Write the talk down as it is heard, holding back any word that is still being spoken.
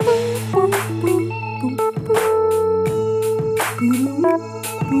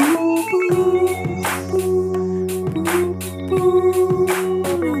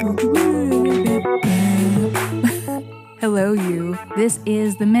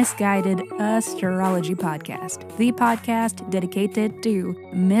is the Misguided Astrology Podcast, the podcast dedicated to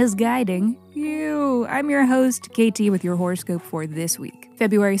misguiding you. I'm your host, KT, with your horoscope for this week,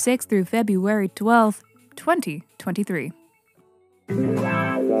 February 6th through February 12th, 2023.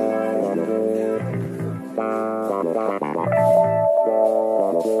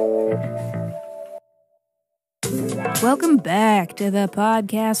 Welcome back to the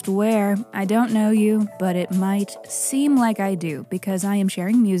podcast where I don't know you, but it might seem like I do, because I am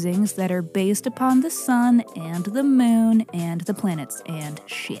sharing musings that are based upon the sun and the moon and the planets and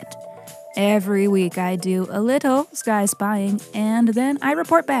shit. Every week I do a little sky spying, and then I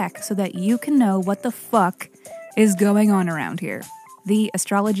report back so that you can know what the fuck is going on around here. The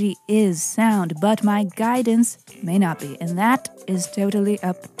astrology is sound, but my guidance may not be, and that is totally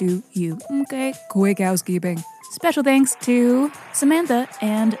up to you. Okay, quick housekeeping. Special thanks to Samantha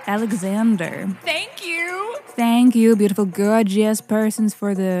and Alexander. Thank you! Thank you, beautiful, gorgeous persons,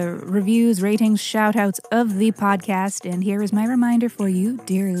 for the reviews, ratings, shout-outs of the podcast. And here is my reminder for you,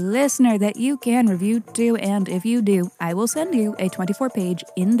 dear listener, that you can review too. And if you do, I will send you a 24-page,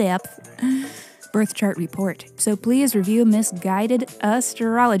 in-depth birth chart report. So please review Misguided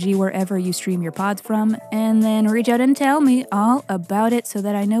Astrology wherever you stream your pods from, and then reach out and tell me all about it so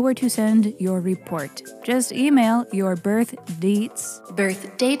that I know where to send your report. Just email your birth dates,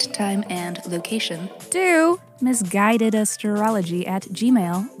 birth date, time, and location to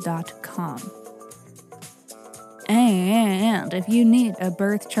misguidedastrology@gmail.com. And if you need a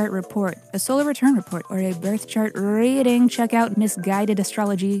birth chart report, a solar return report, or a birth chart reading, check out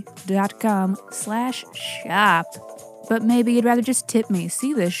misguidedastrology.com/shop. But maybe you'd rather just tip me.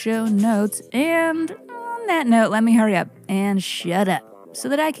 See the show notes. And on that note, let me hurry up and shut up so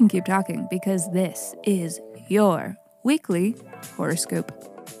that I can keep talking, because this is your weekly horoscope.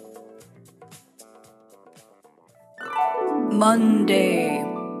 Monday.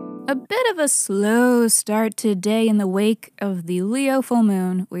 A bit of a slow start today in the wake of the Leo full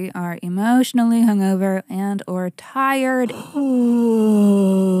moon. We are emotionally hungover and or tired.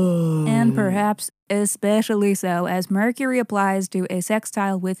 And perhaps especially so as Mercury applies to a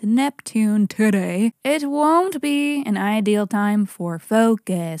sextile with Neptune today. It won't be an ideal time for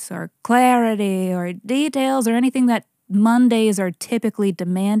focus or clarity or details or anything that Mondays are typically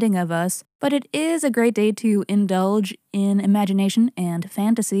demanding of us, but it is a great day to indulge in imagination and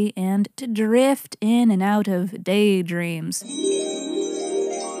fantasy and to drift in and out of daydreams.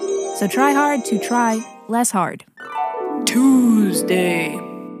 So try hard to try less hard. Tuesday.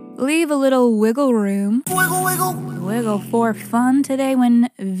 Leave a little wiggle room. Wiggle for fun today when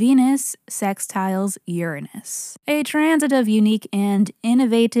Venus sextiles Uranus. A transit of unique and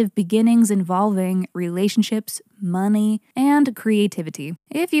innovative beginnings involving relationships, money, and creativity.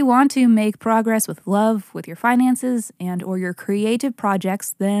 If you want to make progress with love, with your finances, and or your creative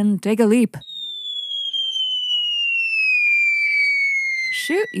projects, then take a leap.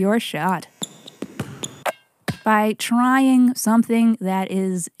 Shoot your shot. By trying something that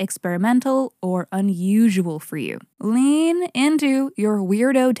is experimental or unusual for you. Lean into your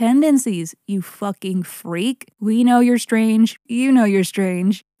weirdo tendencies, you fucking freak. We know you're strange. You know you're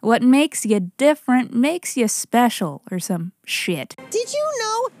strange. What makes you different makes you special, or some shit. Did you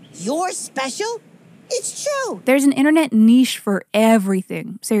know you're special? It's true. There's an internet niche for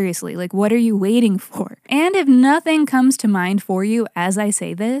everything. Seriously, like, what are you waiting for? And if nothing comes to mind for you as I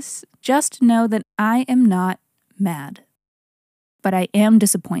say this, just know that I am not mad, but I am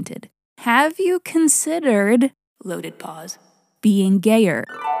disappointed. Have you considered, loaded pause, being gayer?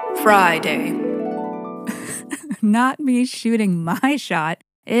 Friday. Not me shooting my shot.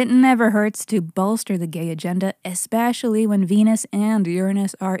 It never hurts to bolster the gay agenda, especially when Venus and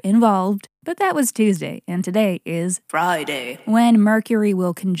Uranus are involved. But that was Tuesday, and today is Friday, when Mercury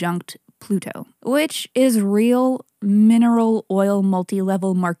will conjunct Pluto, which is real mineral oil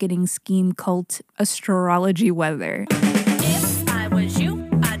multi-level marketing scheme cult astrology weather. If I was you,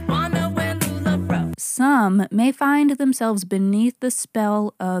 I'd wanna win LuLaRoe. Some may find themselves beneath the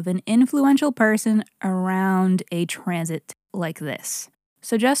spell of an influential person around a transit like this.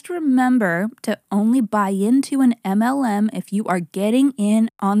 So just remember to only buy into an MLM if you are getting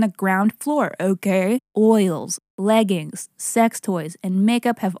in on the ground floor, okay? Oils, leggings, sex toys, and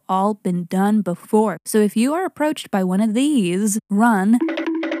makeup have all been done before. So if you are approached by one of these, run.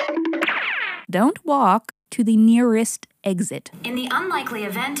 Don't walk to the nearest exit. In the unlikely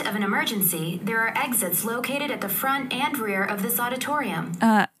event of an emergency, there are exits located at the front and rear of this auditorium.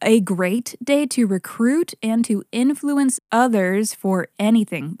 A great day to recruit and to influence others for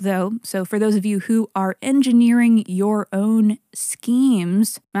anything, though. So for those of you who are engineering your own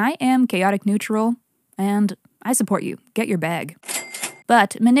schemes, I am chaotic neutral, and I support you. Get your bag.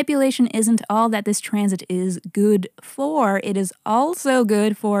 But manipulation isn't all that this transit is good for. It is also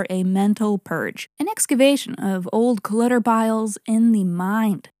good for a mental purge, an excavation of old clutter piles in the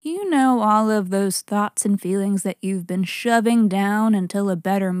mind. You know, all of those thoughts and feelings that you've been shoving down until a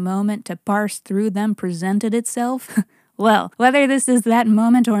better moment to parse through them presented itself? Well, whether this is that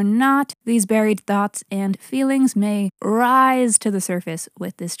moment or not, these buried thoughts and feelings may rise to the surface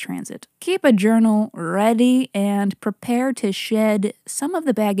with this transit. Keep a journal ready and prepare to shed some of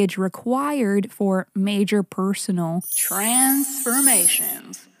the baggage required for major personal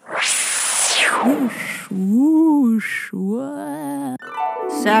transformations. Whoosh, whoosh, whoa.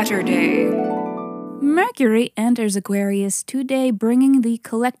 Saturday. Mercury enters Aquarius today, bringing the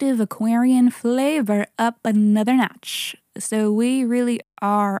collective Aquarian flavor up another notch. So we really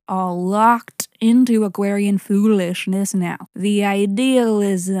are all locked into Aquarian foolishness now. The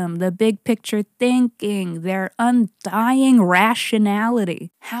idealism, the big picture thinking, their undying rationality.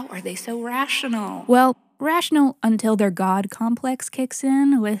 How are they so rational? Well, rational until their God complex kicks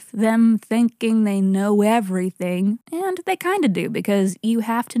in, with them thinking they know everything. And they kinda do, because you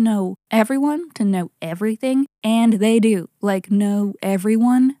have to know everyone to know everything. And they do, know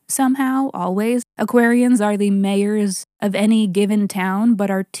everyone somehow, always. Aquarians are the mayors of any given town, but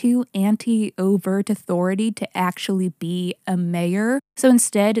are too anti-overt authority to actually be a mayor. So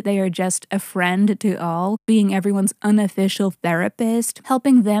instead, they are just a friend to all, being everyone's unofficial therapist,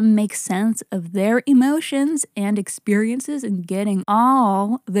 helping them make sense of their emotions and experiences and getting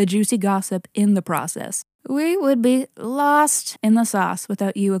all the juicy gossip in the process. We would be lost in the sauce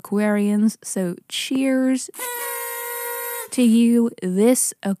without you Aquarians, so cheers to you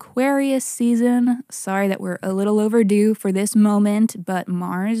this Aquarius season. Sorry that we're a little overdue for this moment, but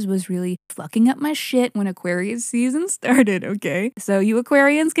Mars was really fucking up my shit when Aquarius season started, okay? So you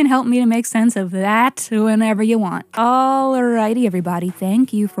Aquarians can help me to make sense of that whenever you want. Alrighty, everybody,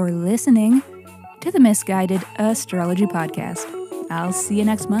 thank you for listening to the Misguided Astrology Podcast. I'll see you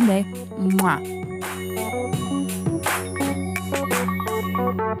next Monday. Mwah.